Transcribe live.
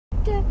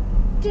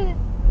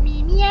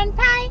Mimi and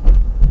Pie.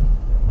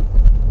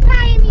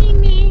 Pie,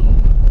 Mimi.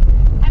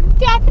 I'm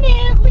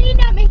definitely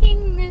not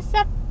making this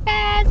up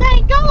as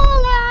I go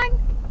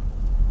along.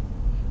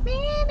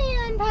 Mimi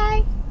and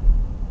Pie.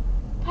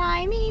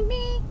 Pie,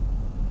 Mimi.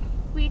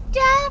 We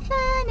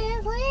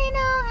definitely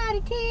know how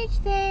to teach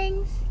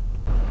things.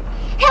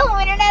 Hello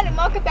Internet and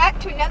welcome back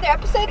to another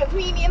episode of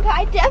Mimi and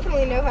Pie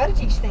Definitely Know How to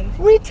Teach Things.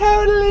 We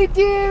totally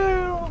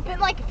do! It's been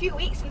like a few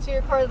weeks since we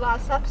recorded the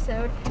last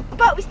episode,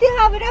 but we still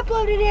haven't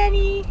uploaded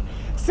any.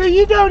 So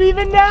you don't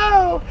even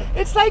know.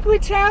 It's like we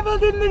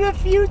traveled into the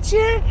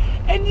future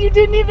and you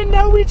didn't even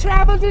know we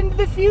traveled into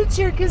the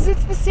future because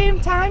it's the same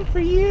time for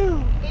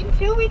you.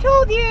 Until we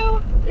told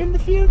you. In the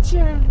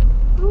future.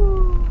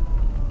 Ooh.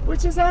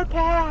 Which is our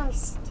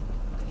past.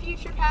 The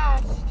future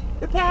past.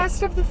 The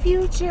past of the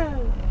future.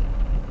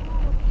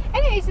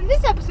 Anyways, in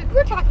this episode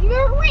we're talking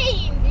about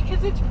rain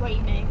because it's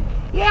raining.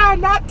 Yeah,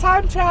 not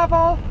time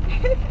travel.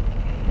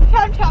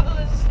 Time travel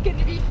is going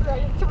to be for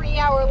a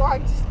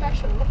 3-hour-long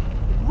special.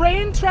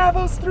 Rain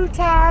travels through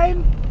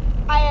time.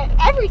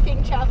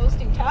 Everything travels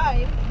through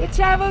time. It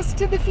travels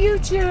to the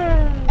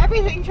future.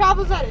 Everything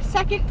travels at a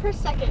second per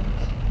second.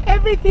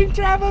 Everything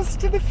travels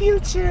to the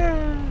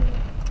future.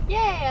 Yay,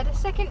 at a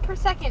second per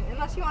second.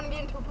 Unless you want to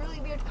get into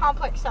really weird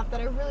complex stuff that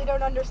I really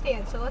don't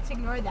understand, so let's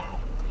ignore that.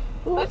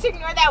 Let's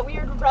ignore that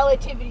weird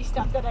relativity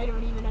stuff that I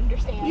don't even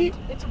understand.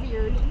 It's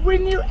weird.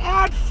 When you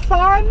add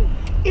fun,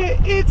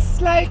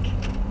 it's like...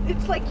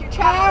 It's like you're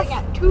traveling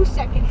at 2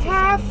 seconds.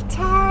 Half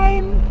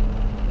time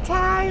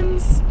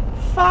times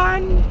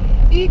fun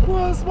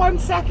equals 1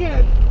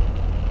 second.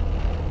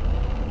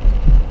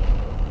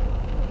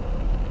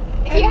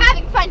 If you're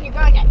having fun, you're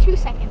going at 2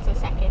 seconds a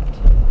second.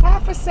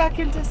 Half a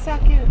second a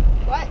second.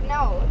 What?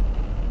 No.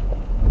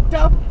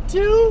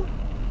 2?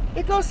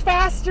 It goes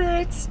faster,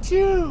 it's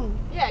 2.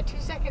 Yeah, 2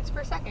 seconds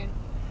per second.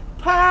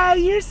 Pie,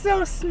 you're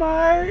so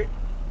smart.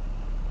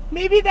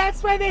 Maybe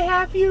that's why they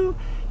have you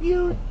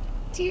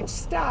teach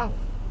stuff.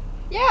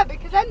 Yeah,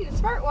 because I'm the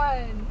smart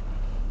one.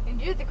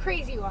 And you're the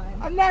crazy one.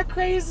 I'm not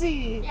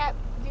crazy. Yep,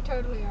 you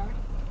totally are.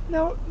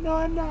 No,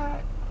 I'm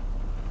not.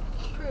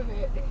 Prove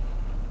it.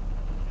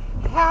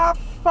 Half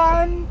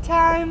fun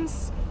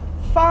times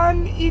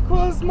fun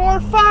equals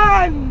more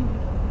fun.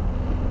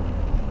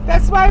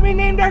 That's why we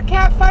named our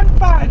cat Fun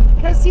Fun,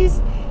 because he's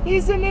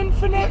an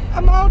infinite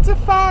amount of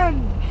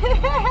fun.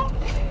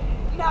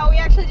 No, we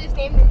actually just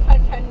named him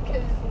Fun Fun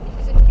because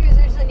he was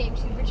originally named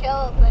Super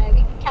Chill, but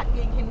we kept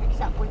getting him mixed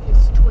up with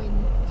his twin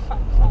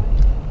Fun Fun.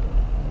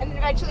 And then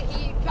eventually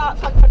he thought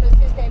Fun Fun was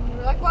his name, and we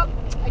were like, well,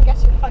 I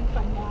guess you're Fun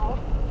Fun now.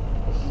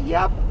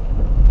 Yep.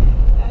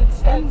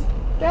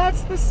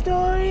 That's the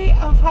story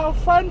of how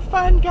Fun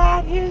Fun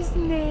got his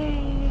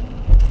name.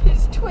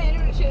 His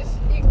twin, which is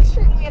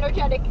extremely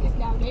energetic, is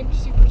now named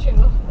Super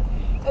Chill.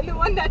 And the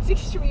one that's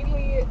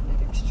extremely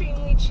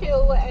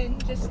chill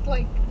and just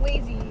like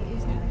lazy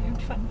is now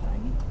named Fun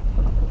Fun.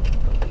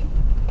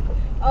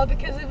 All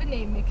because of a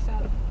name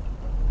mix-up.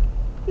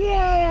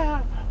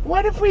 Yeah.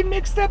 What if we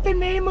mixed up the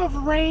name of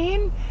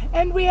rain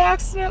and we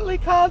accidentally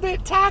called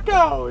it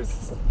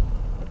tacos?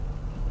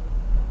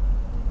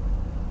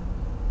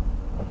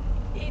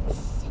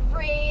 It's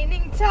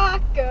raining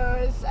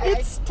tacos.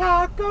 It's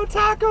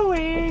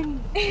tacoing.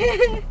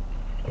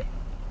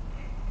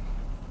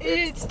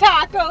 It's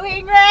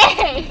tacoing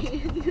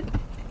rain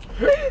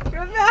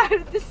from out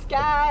of the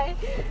sky.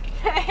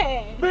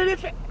 Hey.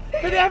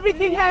 But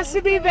everything has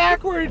to be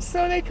backwards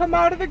so they come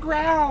out of the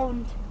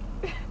ground.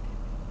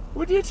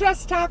 Would you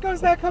trust tacos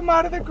that come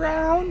out of the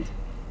ground?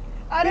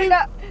 I don't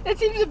know. That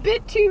seems a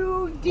bit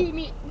too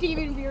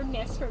demon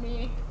weirdness for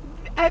me.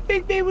 I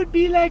think they would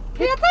be like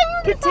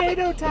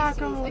potato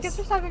tacos. I guess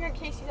we're stopping at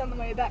Casey's on the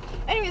way back.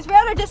 Anyways, we're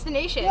at our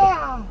destination.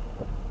 Yeah.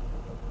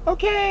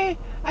 Okay,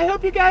 I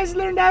hope you guys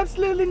learned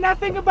absolutely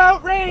nothing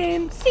about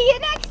rain. See you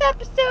next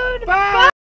episode. Bye.